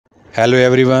Hello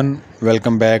everyone,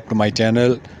 welcome back to my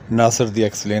channel Nasir the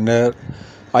Explainer.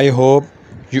 I hope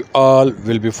you all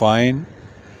will be fine.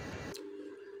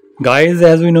 Guys,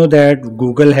 as we know that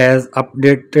Google has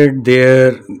updated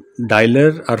their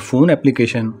dialer or phone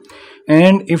application,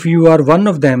 and if you are one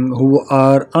of them who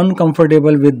are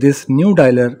uncomfortable with this new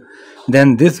dialer,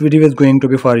 then this video is going to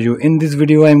be for you. In this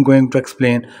video I am going to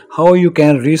explain how you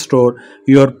can restore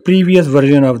your previous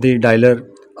version of the dialer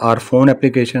or phone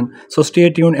application. So stay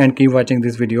tuned and keep watching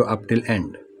this video up till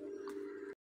end.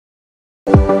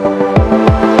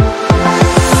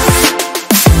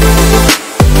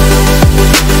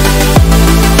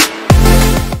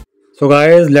 So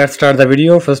guys, let's start the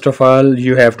video. First of all,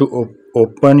 you have to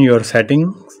open your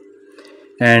settings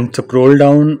and scroll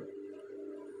down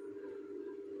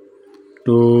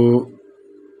to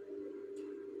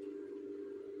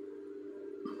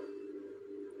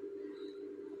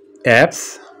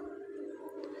apps.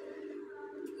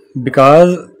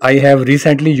 Because I have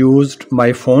recently used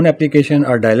my phone application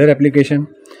or dialer application,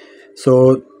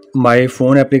 so my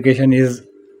phone application is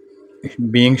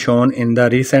being shown in the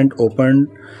recent opened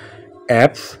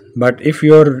apps. But if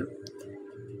your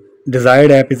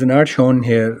desired app is not shown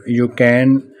here, you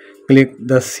can click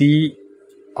the see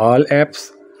all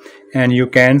apps and you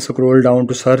can scroll down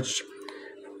to search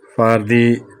for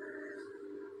the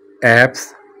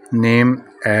apps name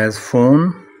as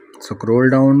phone. Scroll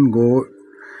down, go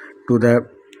to the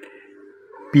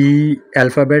P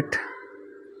alphabet,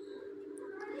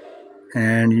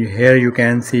 and here you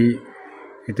can see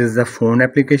it is the phone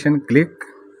application. Click.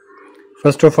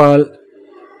 First of all,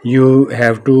 you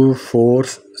have to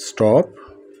force stop.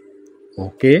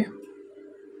 Okay.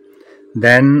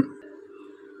 Then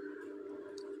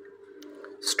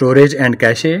storage and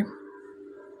cache.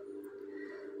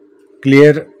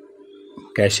 Clear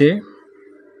cache.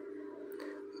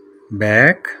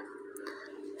 Back,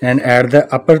 and at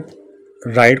the upper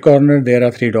right corner there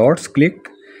are three dots. Click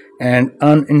and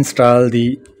uninstall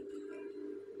the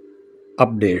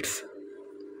updates.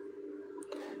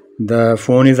 The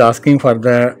phone is asking for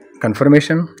the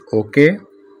confirmation. Okay.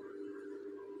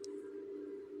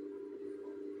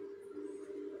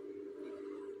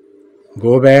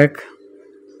 Go back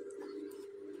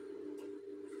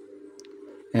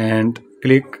and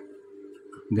click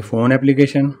the phone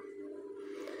application,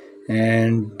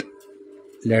 and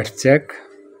let's check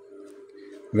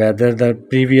whether the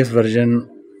previous version,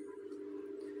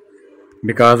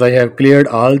 because I have cleared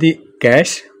all the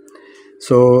cache,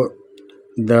 so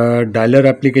the dialer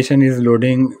application is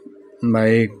loading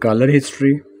my caller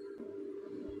history.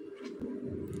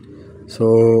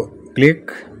 So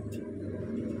click,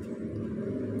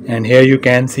 and here you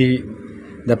can see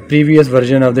the previous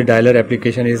version of the dialer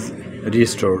application is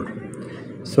restored.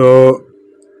 So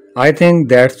I think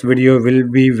that video will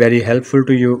be very helpful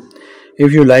to you.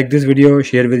 If you like this video,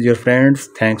 share with your friends.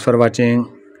 Thanks for watching.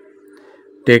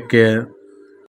 Take care.